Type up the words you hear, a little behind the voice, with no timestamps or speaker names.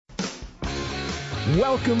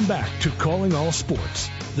Welcome back to Calling All Sports.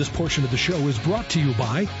 This portion of the show is brought to you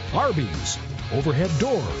by Arby's, Overhead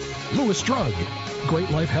Door, Lewis Drug,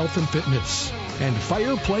 Great Life Health and Fitness, and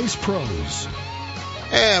Fireplace Pros.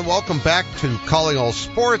 And welcome back to Calling All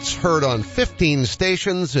Sports, heard on 15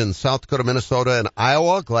 stations in South Dakota, Minnesota, and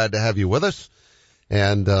Iowa. Glad to have you with us.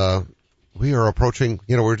 And we are approaching,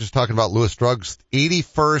 we were just talking about Lewis Drug's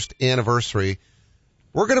 81st anniversary.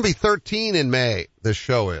 We're going to be 13 in May, this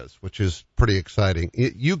show is, which is pretty exciting.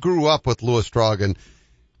 You grew up with Lewis Drug, and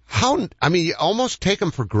you almost take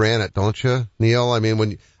them for granted, don't you, Neil? I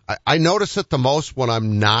mean, I notice it the most when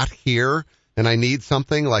I'm not here and I need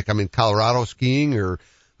something, like I'm in Colorado skiing, or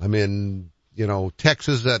I'm in,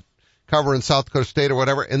 Texas covering South Dakota State or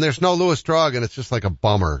whatever, and there's no Lewis Drug, and it's just like a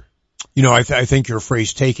bummer. I think your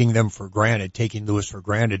phrase, taking them for granted, taking Lewis for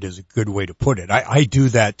granted, is a good way to put it. I do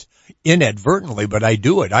that inadvertently, but I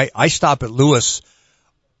do it. I stop at Lewis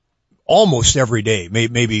almost every day,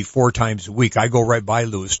 maybe 4 times a week. I go right by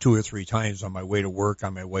Lewis 2 or 3 times on my way to work,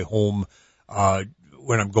 on my way home,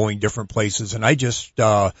 when I'm going different places. And I just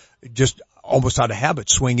almost out of habit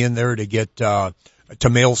swing in there to get, to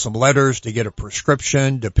mail some letters, to get a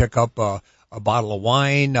prescription, to pick up a bottle of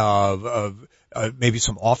wine, maybe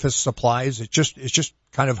some office supplies. It's just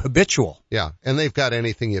kind of habitual. Yeah, and they've got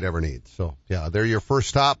anything you'd ever need. So, yeah, they're your first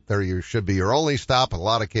stop. They're should be your only stop in a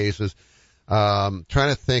lot of cases. Trying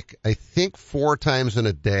to think, I think 4 times in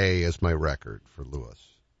a day is my record for Lewis.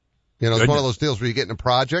 It's one of those deals where you get in a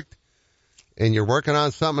project and you're working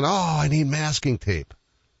on something, I need masking tape.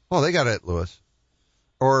 Oh, they got it at Lewis.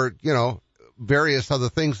 Or, various other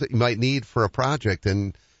things that you might need for a project.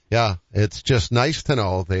 And yeah, it's just nice to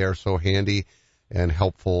know they are so handy and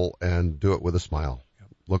helpful, and do it with a smile.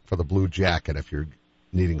 Look for the blue jacket if you're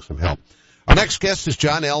needing some help. Our next guest is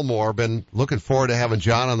Jon Elmore. Been looking forward to having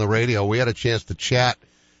Jon on the radio. We had a chance to chat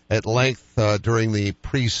at length during the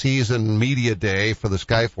preseason media day for the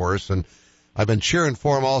Skyforce, and I've been cheering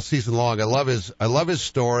for him all season long. I love his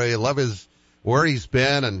story. I love where he's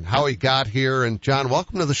been and how he got here. And Jon,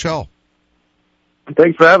 welcome to the show.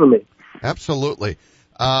 Thanks for having me. Absolutely.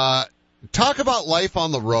 Talk about life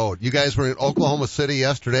on the road. You guys were in Oklahoma City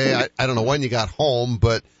yesterday. I don't know when you got home,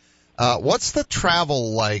 but what's the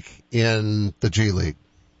travel like in the G League?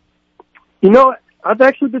 I've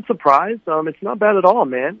actually been surprised. It's not bad at all,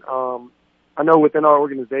 man. I know within our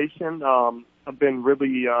organization, I've been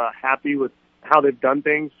really happy with how they've done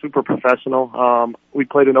things. Super professional. We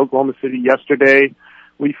played in Oklahoma City yesterday.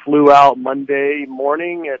 We flew out Monday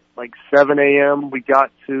morning at 7 a.m. We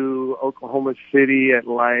got to Oklahoma City at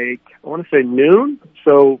I want to say noon.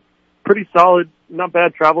 So pretty solid, not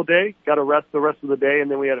bad travel day. Got to rest the rest of the day,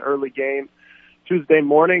 and then we had an early game Tuesday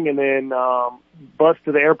morning, and then bus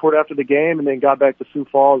to the airport after the game, and then got back to Sioux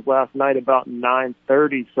Falls last night about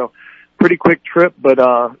 9:30. So pretty quick trip, but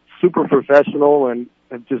super professional, and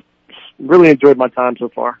I've just really enjoyed my time so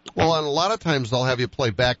far. Well, and a lot of times they'll have you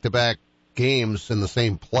play back-to-back games in the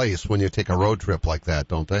same place when you take a road trip like that,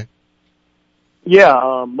 don't they?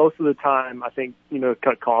 Yeah, most of the time I think,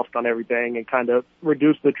 cut cost on everything and kind of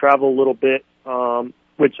reduce the travel a little bit,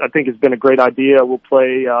 which I think has been a great idea. We'll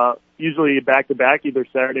play usually back-to-back, either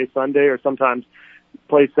Saturday, Sunday, or sometimes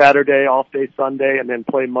play Saturday, off day Sunday, and then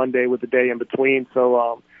play Monday with a day in between.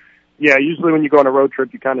 So, usually when you go on a road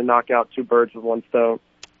trip, you kind of knock out 2 birds with 1 stone.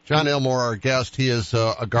 Jon Elmore, our guest, he is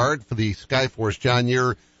a guard for the Skyforce. Jon,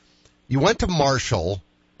 you went to Marshall,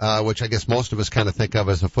 which I guess most of us kind of think of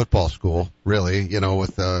as a football school, really,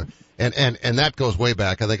 with, and that goes way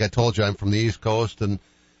back. I think I told you I'm from the East Coast and,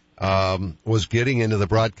 was getting into the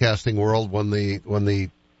broadcasting world when the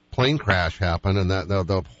plane crash happened, and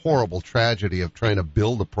the horrible tragedy of trying to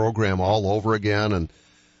build a program all over again. And,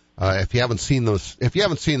 if you haven't seen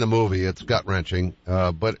the movie, it's gut wrenching,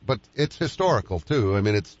 but it's historical too. I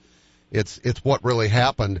mean, it's what really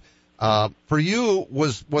happened. For you,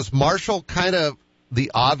 was Marshall kind of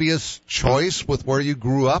the obvious choice with where you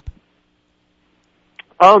grew up?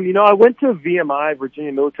 I went to VMI,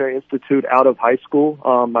 Virginia Military Institute, out of high school.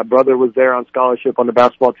 My brother was there on scholarship on the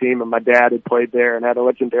basketball team, and my dad had played there and had a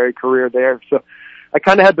legendary career there. So I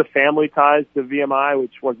kind of had the family ties to VMI,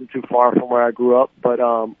 which wasn't too far from where I grew up. But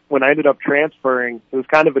when I ended up transferring, it was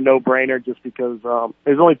kind of a no-brainer just because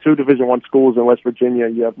there's only 2 Division I schools in West Virginia.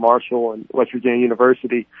 You have Marshall and West Virginia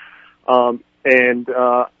University. I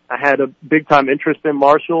had a big-time interest in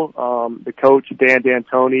Marshall. The coach, Dan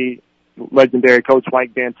D'Antoni, legendary coach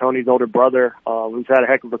Mike D'Antoni's older brother, who's had a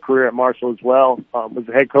heck of a career at Marshall as well, was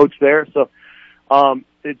the head coach there. So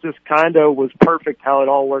it just kind of was perfect how it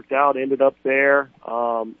all worked out. Ended up there.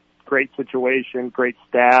 Great situation, great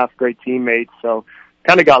staff, great teammates. So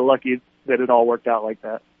kind of got lucky that it all worked out like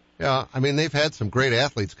that. Yeah, I mean, they've had some great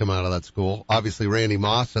athletes come out of that school. Obviously, Randy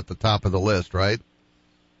Moss at the top of the list, right?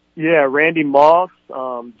 Yeah, Randy Moss,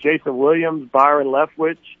 Jason Williams, Byron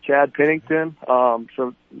Leftwich, Chad Pennington.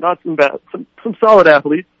 So not some bad, some solid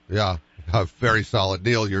athletes. Yeah, very solid.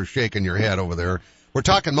 Neil, you're shaking your head over there. We're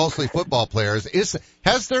talking mostly football players.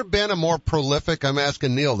 Has there been a more prolific, I'm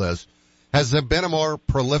asking Neil this, has there been a more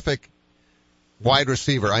prolific wide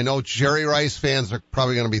receiver? I know Jerry Rice fans are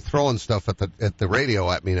probably going to be throwing stuff at the radio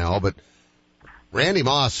at me now, but Randy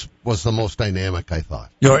Moss was the most dynamic, I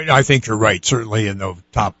thought. I think you're right. Certainly in the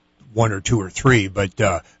top 1 or 2 or 3, but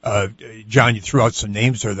John, you threw out some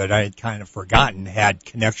names there that I had kind of forgotten had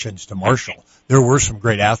connections to Marshall. There were some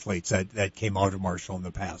great athletes that came out of Marshall in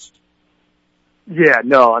the past. Yeah,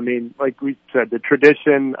 no, I mean, like we said, the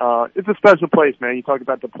tradition, it's a special place, man. You talk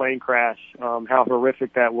about the plane crash, how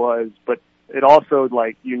horrific that was, but it also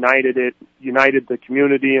united the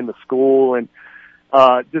community and the school, and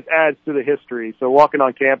just adds to the history. So walking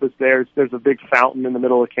on campus there's a big fountain in the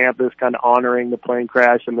middle of campus kind of honoring the plane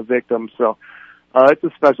crash and the victims. So it's a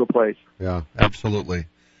special place. Yeah, absolutely.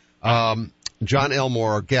 Jon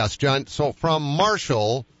Elmore, our guest. John, so from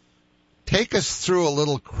Marshall, take us through a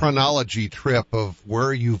little chronology trip of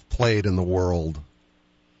where you've played in the world.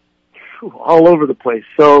 All over the place.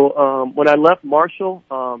 So when I left Marshall,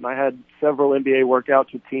 I had several NBA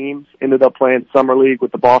workouts with teams, ended up playing summer league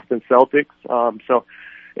with the Boston Celtics. So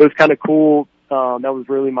it was kind of cool. That was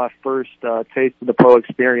really my first taste of the pro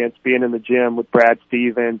experience, being in the gym with Brad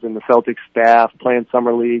Stevens and the Celtics staff, playing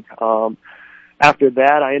summer league. After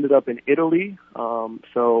that, I ended up in Italy.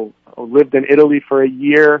 So I lived in Italy for a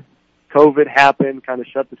year. COVID happened, kind of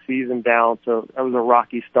shut the season down. So that was a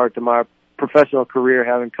rocky start to my professional career,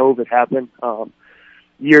 having COVID happen.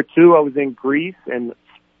 Year 2, I was in Greece and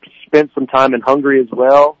spent some time in Hungary as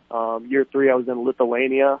well. Year 3, I was in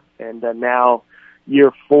Lithuania, and then now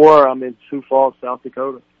year 4, I'm in Sioux Falls, South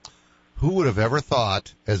Dakota. Who would have ever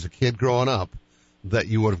thought, as a kid growing up, that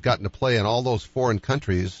you would have gotten to play in all those foreign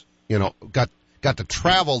countries? Got to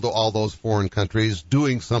travel to all those foreign countries,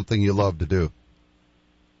 doing something you love to do.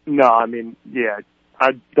 No, I mean, yeah,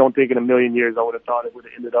 I don't think in a million years I would have thought it would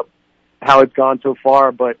have ended up how it's gone so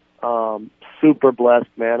far, but super blessed,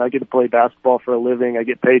 man. I get to play basketball for a living. I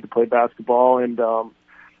get paid to play basketball, and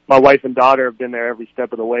my wife and daughter have been there every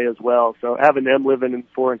step of the way as well. So having them living in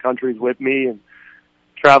foreign countries with me and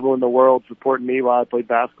traveling the world supporting me while I play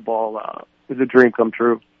basketball is a dream come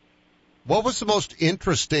true. What was the most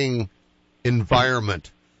interesting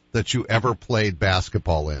environment that you ever played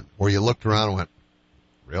basketball in, where you looked around and went,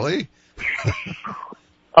 really?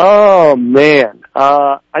 Oh, man.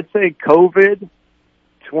 I'd say COVID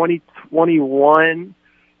 2021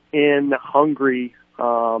 in Hungary,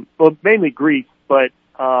 well, mainly Greece, but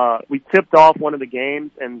we tipped off one of the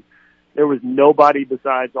games, and there was nobody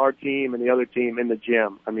besides our team and the other team in the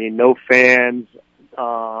gym. I mean, no fans,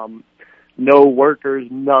 no workers,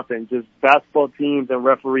 nothing, just basketball teams and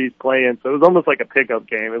referees playing. So it was almost like a pickup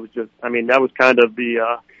game. It was just, I mean, that was kind of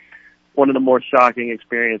the one of the more shocking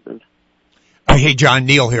experiences. Hey, John,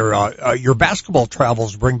 Neil here. Your basketball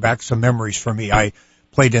travels bring back some memories for me. I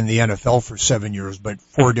played in the NFL for 7 years, but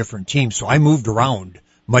 4 different teams, so I moved around,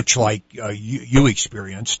 much like you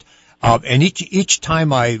experienced. And each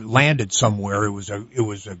time I landed somewhere, it was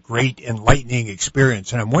a great enlightening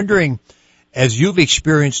experience. And I'm wondering, as you've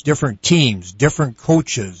experienced different teams, different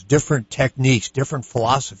coaches, different techniques, different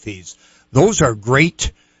philosophies, those are a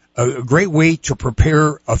great way to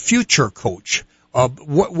prepare a future coach.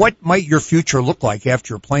 What might your future look like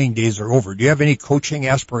after your playing days are over? Do you have any coaching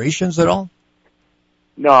aspirations at all?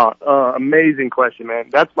 No, amazing question, man.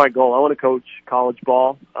 That's my goal. I want to coach college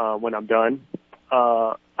ball when I'm done.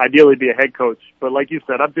 Ideally be a head coach. But like you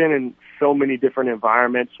said, I've been in so many different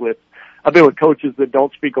environments I've been with coaches that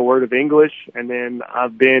don't speak a word of English, and then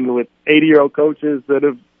I've been with 80-year-old coaches that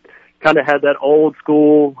have kind of had that old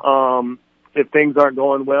school, if things aren't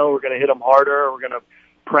going well, we're going to hit them harder, we're going to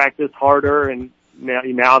practice harder, and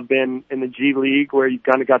now I've been in the G League where you've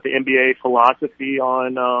kind of got the NBA philosophy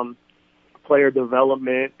on player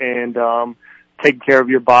development and taking care of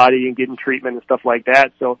your body and getting treatment and stuff like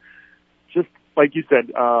that. So just like you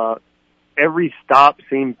said, every stop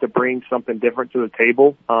seems to bring something different to the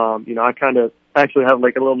table. I kind of actually have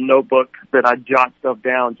like a little notebook that I jot stuff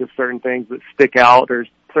down, just certain things that stick out or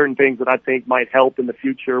certain things that I think might help in the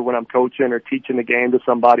future when I'm coaching or teaching the game to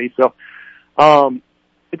somebody. So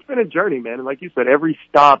it's been a journey, man. And like you said, every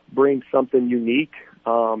stop brings something unique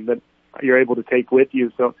that you're able to take with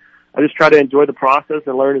you. So I just try to enjoy the process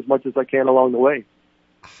and learn as much as I can along the way.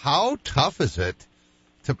 How tough is it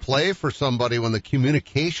to play for somebody when the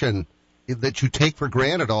communication that you take for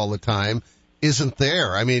granted all the time isn't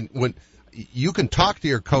there. I mean, when you can talk to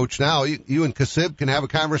your coach now, you and Kasib can have a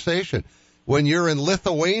conversation. When you're in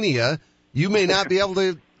Lithuania, you may not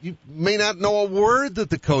know a word that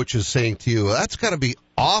the coach is saying to you. That's got to be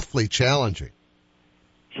awfully challenging.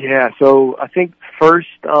 Yeah, so I think first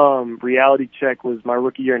reality check was my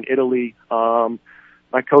rookie year in Italy.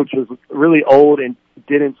 My coach was really old and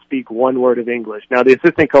didn't speak one word of English. Now, the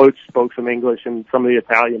assistant coach spoke some English, and some of the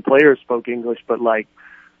Italian players spoke English, but, like,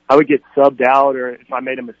 I would get subbed out, or if I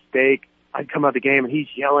made a mistake, I'd come out the game, and he's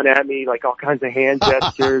yelling at me, like, all kinds of hand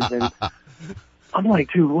gestures, and I'm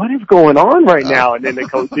like, dude, what is going on right now? And then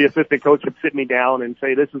the assistant coach would sit me down and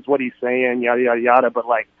say, this is what he's saying, yada, yada, yada, but,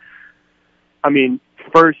 like, I mean,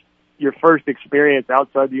 your first experience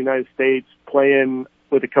outside the United States playing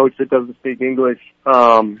with a coach that doesn't speak English,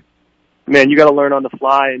 man, you got to learn on the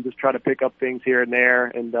fly and just try to pick up things here and there,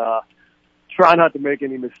 and try not to make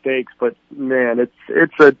any mistakes. But man,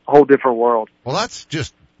 it's a whole different world. Well, that's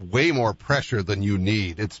just way more pressure than you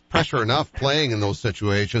need. It's pressure enough playing in those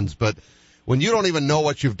situations, but when you don't even know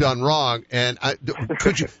what you've done wrong, and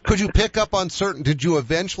could you pick up on did you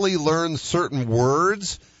eventually learn certain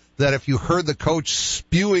words that if you heard the coach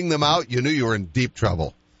spewing them out, you knew you were in deep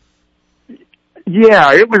trouble?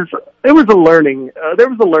 Yeah, it was a learning, there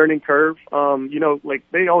was a learning curve. Like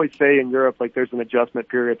they always say in Europe, like there's an adjustment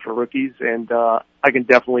period for rookies, and I can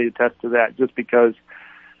definitely attest to that just because,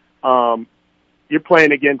 you're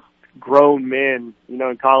playing against grown men.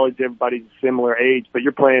 In college everybody's a similar age, but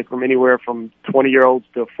you're playing from anywhere from 20-year-olds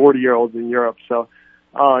to 40-year-olds in Europe. So,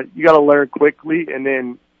 you gotta learn quickly, and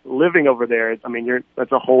then living over there,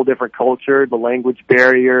 that's a whole different culture, the language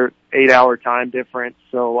barrier, 8-hour time difference.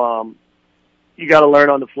 So, you got to learn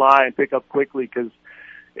on the fly and pick up quickly, because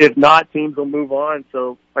if not, teams will move on.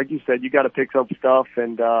 So, like you said, you got to pick up stuff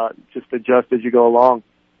and just adjust as you go along.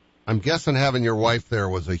 I'm guessing having your wife there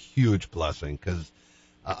was a huge blessing, because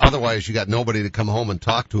otherwise you got nobody to come home and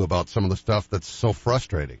talk to about some of the stuff that's so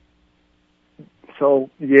frustrating. So,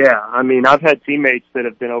 yeah, I've had teammates that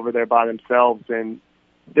have been over there by themselves, and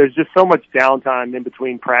there's just so much downtime in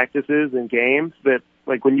between practices and games that,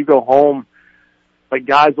 like, when you go home, like,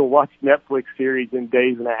 guys will watch Netflix series in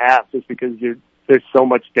days and a half just because there's so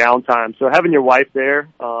much downtime. So having your wife there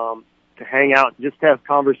to hang out and just have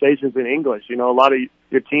conversations in English, a lot of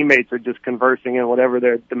your teammates are just conversing in whatever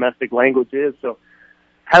their domestic language is. So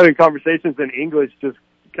having conversations in English just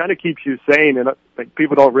kind of keeps you sane, and like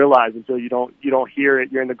people don't realize until you don't hear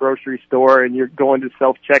it. You're in the grocery store and you're going to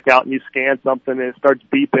self-checkout and you scan something and it starts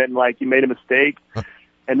beeping like you made a mistake.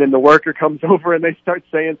 And then the worker comes over and they start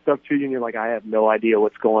saying stuff to you, and you're like, I have no idea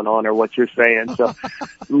what's going on or what you're saying. So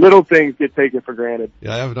little things get taken for granted.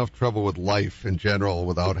 Yeah, I have enough trouble with life in general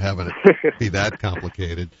without having it be that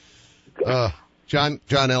complicated. Jon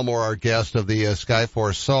Elmore, our guest of the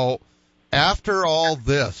Skyforce. So after all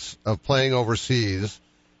this of playing overseas,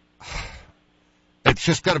 it's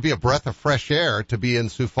just got to be a breath of fresh air to be in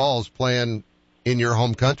Sioux Falls playing in your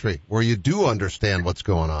home country where you do understand what's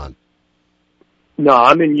going on. No,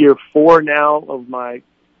 I'm in year 4 now of my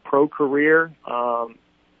pro career,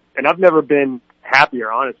 and I've never been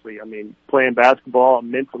happier, honestly. Playing basketball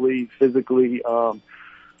mentally, physically, I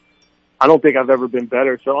don't think I've ever been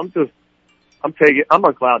better. So I'm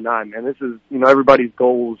on cloud 9, man. This is, everybody's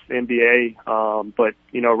goals, NBA, but,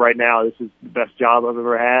 right now this is the best job I've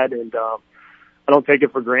ever had, and I don't take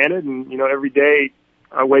it for granted. And, every day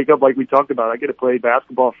I wake up, like we talked about, I get to play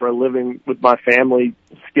basketball for a living with my family,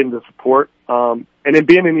 just getting the support. And then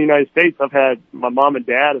being in the United States, I've had, my mom and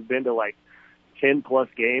dad have been to like 10 plus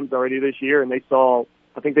games already this year, and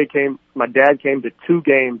my dad came to 2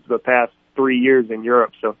 games the past 3 years in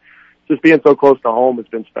Europe. So just being so close to home has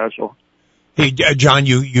been special. Hey, John,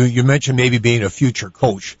 you mentioned maybe being a future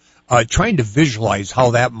coach, trying to visualize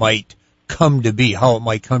how that might come to be, how it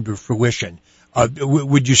might come to fruition.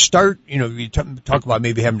 Would you start, you talk about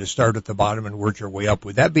maybe having to start at the bottom and work your way up.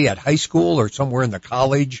 Would that be at high school or somewhere in the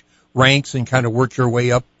college ranks and kind of work your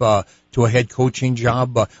way up to a head coaching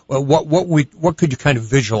job? What could you kind of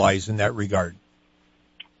visualize in that regard?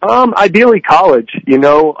 Ideally college.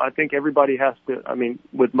 I think everybody has to,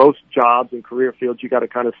 with most jobs and career fields, you got to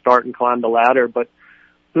kind of start and climb the ladder, but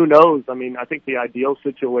who knows? I think the ideal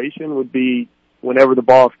situation would be whenever the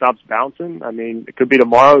ball stops bouncing. It could be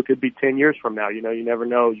tomorrow, it could be 10 years from now. You never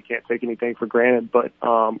know. You can't take anything for granted, but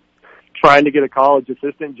trying to get a college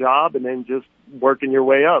assistant job and then just working your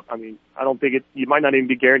way up. I don't think you might not even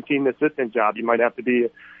be guaranteed an assistant job. You might have to be a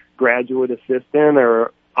graduate assistant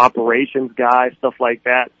or operations guy, stuff like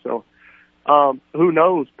that. So, who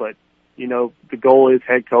knows? But, the goal is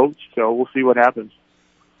head coach, so we'll see what happens.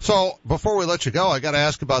 So before we let you go, I got to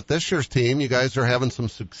ask about this year's team. You guys are having some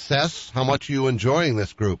success. How much are you enjoying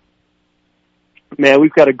this group? Man,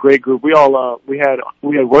 we've got a great group. We had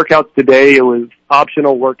workouts today. It was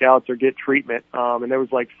optional workouts or get treatment. And there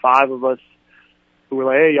was like 5 of us who were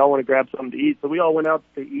like, hey, y'all want to grab something to eat? So we all went out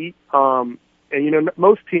to eat. And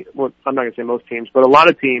most teams, well, I'm not going to say most teams, but a lot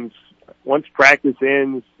of teams, once practice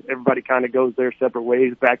ends, everybody kind of goes their separate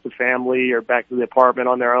ways, back to family or back to the apartment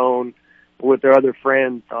on their own with their other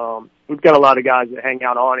friends. We've got a lot of guys that hang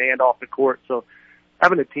out on and off the court. So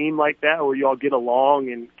having a team like that where you all get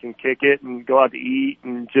along and can kick it and go out to eat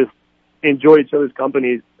and just enjoy each other's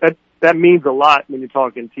company, that means a lot when you're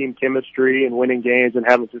talking team chemistry and winning games and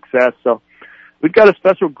having success. So we've got a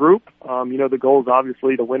special group. The goal is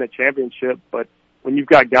obviously to win a championship, but when you've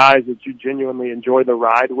got guys that you genuinely enjoy the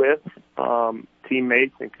ride with,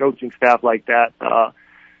 teammates and coaching staff like that,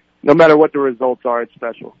 no matter what the results are, it's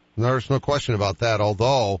special. There's no question about that,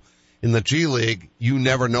 although in the G League, you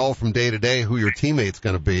never know from day to day who your teammate's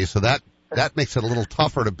going to be, so that makes it a little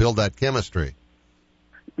tougher to build that chemistry.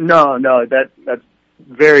 No, that's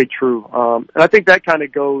very true. And I think that kind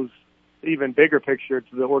of goes even bigger picture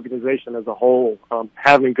to the organization as a whole.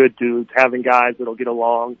 Having good dudes, having guys that'll get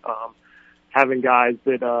along, having guys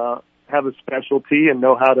that have a specialty and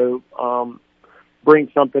know how to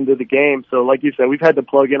bring something to the game. So like you said, we've had to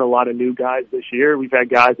plug in a lot of new guys this year. We've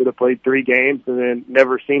had guys that have played 3 games and then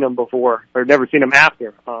never seen them before or never seen them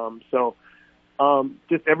after.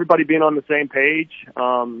 Just everybody being on the same page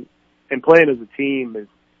and playing as a team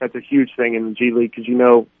that's a huge thing in the G League because,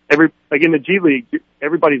 in the G League,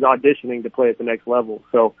 everybody's auditioning to play at the next level.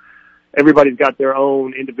 So everybody's got their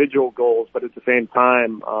own individual goals, but at the same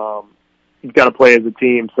time, you've got to play as a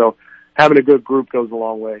team. So having a good group goes a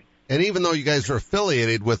long way. And even though you guys are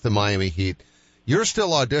affiliated with the Miami Heat, you're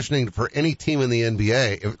still auditioning for any team in the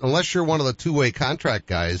NBA. Unless you're one of the 2-way contract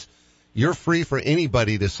guys, you're free for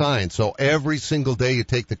anybody to sign. So every single day you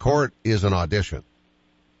take the court is an audition.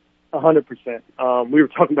 100%. We were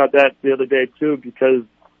talking about that the other day too, because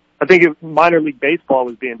I think minor league baseball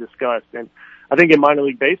was being discussed, and I think in minor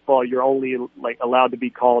league baseball you're only allowed to be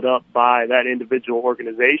called up by that individual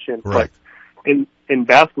organization. Right. But in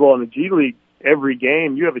basketball in the G League, every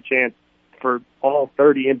game you have a chance for all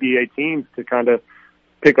 30 NBA teams to kind of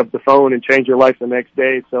pick up the phone and change your life the next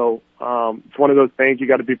day. So it's one of those things you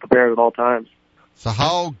got to be prepared at all times. So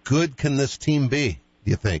how good can this team be,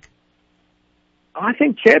 do you think? I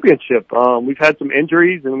think championship. We've had some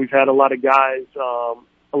injuries and we've had a lot of guys,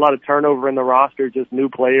 a lot of turnover in the roster, just new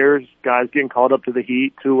players, guys getting called up to the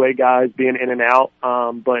Heat, 2-way guys being in and out.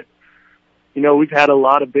 But we've had a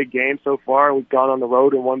lot of big games so far. We've gone on the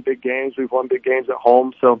road and won big games. We've won big games at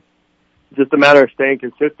home. So just a matter of staying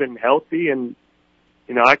consistent and healthy. And,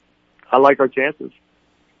 I like our chances.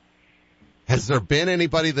 Has there been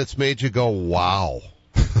anybody that's made you go, wow,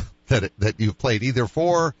 that you've played either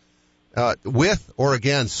for, with or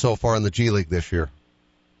against so far in the G League this year?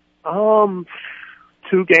 2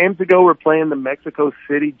 games ago, we're playing the Mexico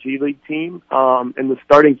City G League team. And the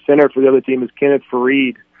starting center for the other team is Kenneth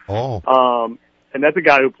Fareed. Oh. And that's a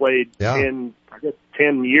guy who played in,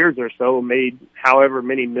 10 years or so, made however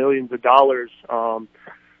many millions of dollars.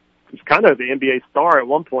 He's kind of the NBA star at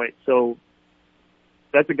one point. So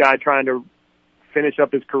that's a guy trying to finish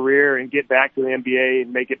up his career and get back to the NBA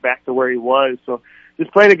and make it back to where he was. So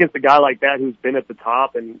just playing against a guy like that who's been at the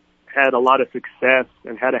top and had a lot of success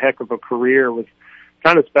and had a heck of a career was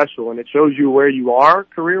kind of special. And it shows you where you are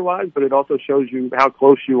career-wise, but it also shows you how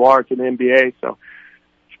close you are to the NBA. So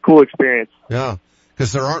it's a cool experience. Yeah,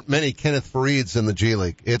 because there aren't many Kenneth Fareeds in the G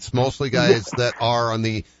League. It's mostly guys that are on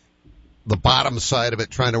the bottom side of it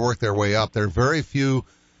trying to work their way up. There are very few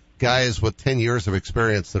guys with 10 years of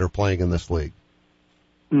experience that are playing in this league.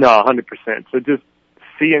 No, 100%. So just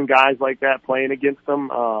seeing guys like that playing against them,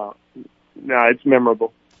 it's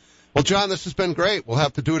memorable. Well, John, this has been great. We'll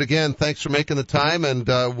have to do it again. Thanks for making the time, and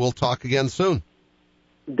we'll talk again soon.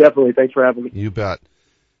 Definitely. Thanks for having me. You bet.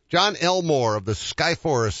 Jon Elmore of the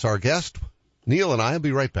Skyforce, our guest. Neil and I will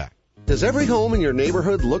be right back. Does every home in your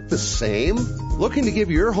neighborhood look the same? Looking to give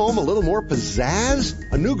your home a little more pizzazz?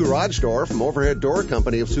 A new garage door from Overhead Door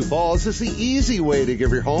Company of Sioux Falls is the easy way to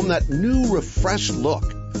give your home that new, refreshed look.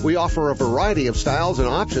 We offer a variety of styles and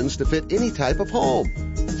options to fit any type of home.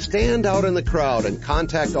 Stand out in the crowd and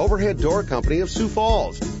contact Overhead Door Company of Sioux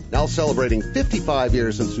Falls. Now celebrating 55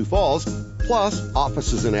 years in Sioux Falls, plus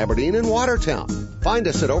offices in Aberdeen and Watertown. Find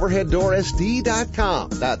us at overheaddoorsd.com.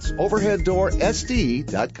 That's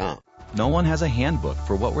overheaddoorsd.com. No one has a handbook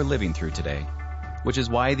for what we're living through today, which is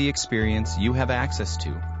why the experience you have access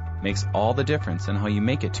to makes all the difference in how you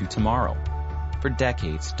make it to tomorrow. For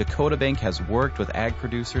decades, Dakota Bank has worked with ag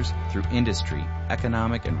producers through industry,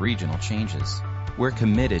 economic, and regional changes. We're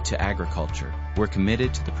committed to agriculture. We're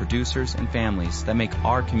committed to the producers and families that make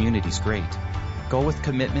our communities great. Go with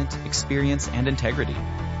commitment, experience, and integrity.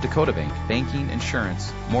 Dakota Bank, banking,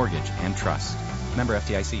 insurance, mortgage, and trust. Member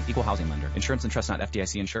FDIC, equal housing lender. Insurance and trust not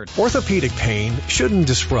FDIC insured. Orthopedic pain shouldn't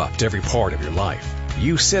disrupt every part of your life.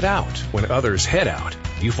 You sit out when others head out.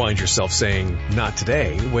 You find yourself saying, not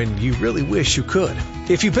today, when you really wish you could.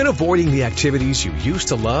 If you've been avoiding the activities you used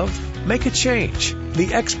to love, make a change.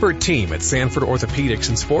 The expert team at Sanford Orthopedics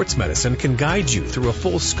and Sports Medicine can guide you through a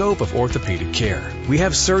full scope of orthopedic care. We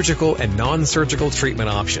have surgical and non-surgical treatment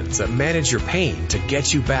options that manage your pain to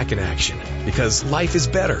get you back in action. Because life is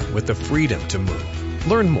better with the freedom to move.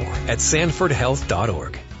 Learn more at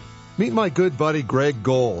sanfordhealth.org. Meet my good buddy Greg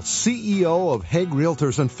Gohl, CEO of Hague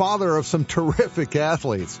Realtors and father of some terrific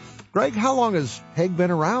athletes. Greg, how long has Hague been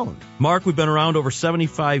around? Mark, we've been around over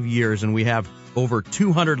 75 years, and we have over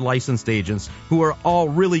 200 licensed agents who are all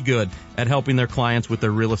really good at helping their clients with their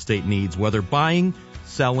real estate needs, whether buying,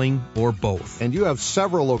 selling, or both. And you have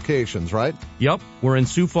several locations, right? Yep. We're in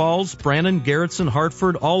Sioux Falls, Brandon, Garrettson,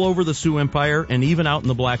 Hartford, all over the Sioux Empire, and even out in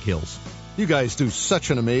the Black Hills. You guys do such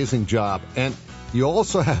an amazing job, and you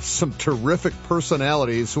also have some terrific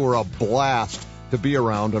personalities who are a blast to be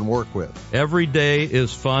around and work with. Every day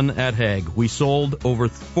is fun at Hague. We sold over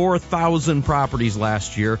 4,000 properties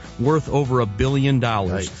last year, worth over $1 billion.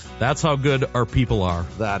 Nice. That's how good our people are.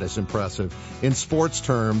 That is impressive. In sports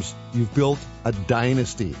terms, you've built a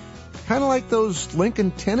dynasty, kind of like those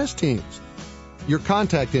Lincoln tennis teams. Your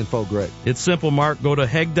contact info, Greg. It's simple, Mark. Go to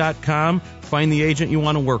Hague.com, find the agent you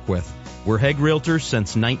want to work with. We're Hague Realtors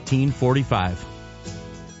since 1945.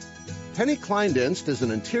 Penny Kleindienst is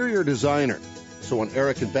an interior designer. So when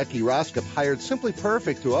Eric and Becky Roskop hired Simply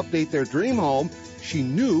Perfect to update their dream home, she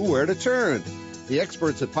knew where to turn. The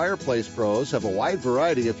experts at Fireplace Pros have a wide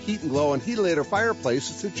variety of Heat and Glow and Heatilator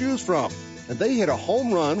fireplaces to choose from. And they hit a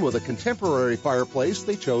home run with a contemporary fireplace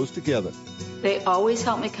they chose together. They always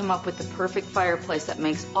help me come up with the perfect fireplace that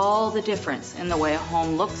makes all the difference in the way a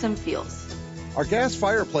home looks and feels. Our gas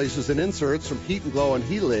fireplaces and inserts from Heat and Glow and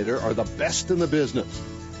Heatilator are the best in the business.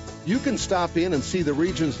 You can stop in and see the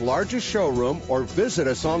region's largest showroom or visit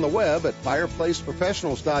us on the web at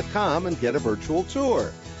fireplaceprofessionals.com and get a virtual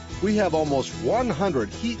tour. We have almost 100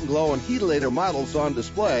 Heat and Glow and Heatilator models on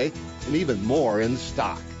display and even more in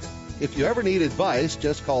stock. If you ever need advice,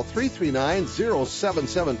 just call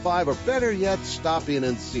 339-0775 or better yet, stop in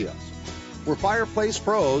and see us. We're Fireplace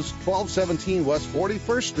Pros, 1217 West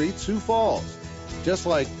 41st Street, Sioux Falls. Just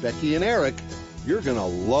like Becky and Eric, you're going to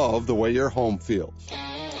love the way your home feels.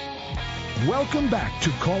 Welcome back to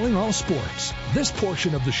Calling All Sports. This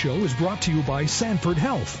portion of the show is brought to you by Sanford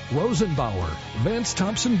Health, Rosenbauer, Vance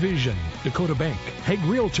Thompson Vision, Dakota Bank, Hague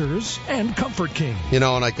Realtors, and Comfort King. You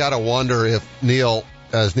know, and I got to wonder if Neil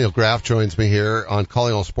Graff joins me here on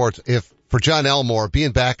Calling All Sports, if for Jon Elmore,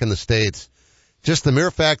 being back in the States, just the mere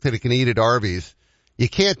fact that he can eat at Arby's, you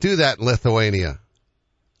can't do that in Lithuania.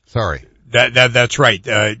 Sorry. That's right.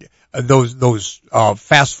 Those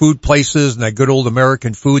fast food places and that good old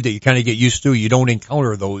American food that you kind of get used to, you don't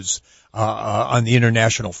encounter those on the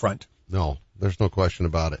international front. No, there's no question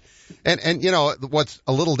about it. And you know, what's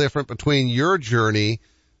a little different between your journey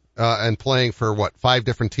and playing for 5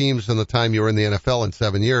 different teams in the time you were in the NFL in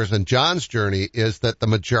 7 years, and Jon's journey is that the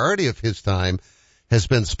majority of his time has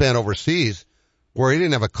been spent overseas where he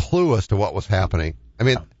didn't have a clue as to what was happening. I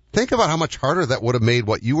mean, think about how much harder that would have made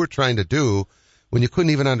what you were trying to do when you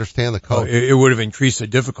couldn't even understand the code. It would have increased the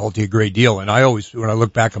difficulty a great deal. And I always, when I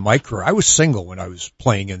look back at my career, I was single when I was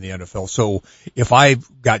playing in the NFL. So if I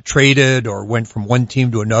got traded or went from one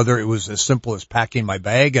team to another, it was as simple as packing my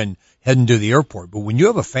bag and heading to the airport. But when you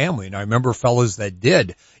have a family, and I remember fellas that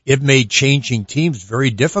did, it made changing teams very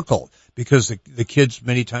difficult because the kids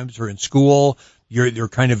many times are in school. They're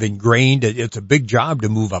kind of ingrained. It's a big job to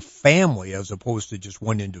move a family as opposed to just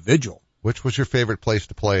one individual. Which was your favorite place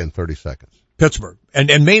to play in 30 seconds? Pittsburgh.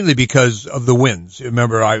 And mainly because of the wins.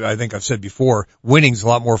 Remember, I think I've said before, winning's a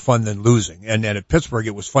lot more fun than losing. And at Pittsburgh,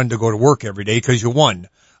 it was fun to go to work every day because you won.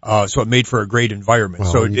 So it made for a great environment.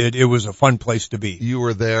 Well, so it was a fun place to be. You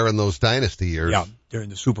were there in those dynasty years. Yeah, during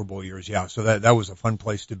the Super Bowl years. Yeah. So that was a fun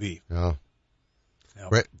place to be. Yeah.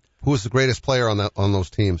 Great. Who was the greatest player on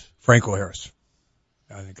those teams? Franco Harris.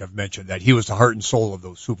 I think I've mentioned that. He was the heart and soul of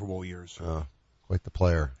those Super Bowl years. Quite the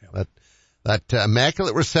player. Yeah. That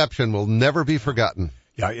immaculate reception will never be forgotten.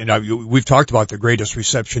 Yeah, and we've talked about the greatest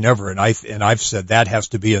reception ever, and I've said that has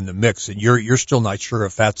to be in the mix, and you're still not sure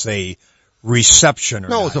if that's a reception or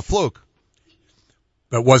not. No, it was a fluke.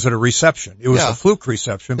 But was it a reception? It was a fluke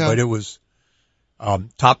reception, but it was.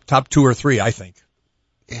 Top 2 or 3, I think.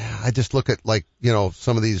 Yeah, I just look at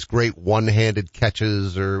some of these great one-handed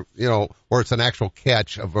catches or it's an actual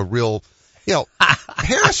catch of a real,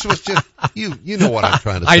 Harris was just, you know what I'm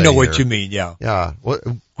trying to say. I know what here. you mean, yeah. Yeah.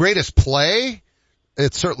 Greatest play?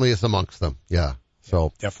 It certainly is amongst them. Yeah.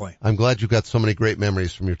 So definitely. I'm glad you got so many great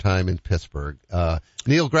memories from your time in Pittsburgh.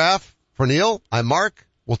 Neil Graff, for Neil, I'm Mark.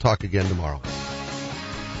 We'll talk again tomorrow.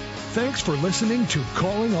 Thanks for listening to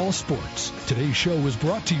Calling All Sports. Today's show was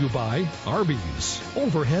brought to you by Arby's,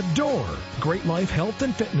 Overhead Door, Great Life Health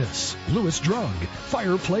and Fitness, Lewis Drug,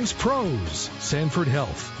 Fireplace Pros, Sanford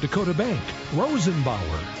Health, Dakota Bank,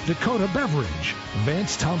 Rosenbauer, Dakota Beverage,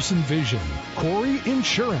 Vance Thompson Vision, Corey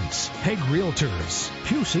Insurance, Peg Realtors,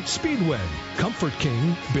 Huset Speedway, Comfort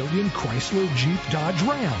King, Billion Chrysler Jeep Dodge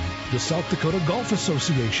Ram, the South Dakota Golf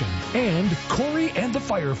Association, and Corey and the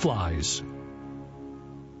Fireflies.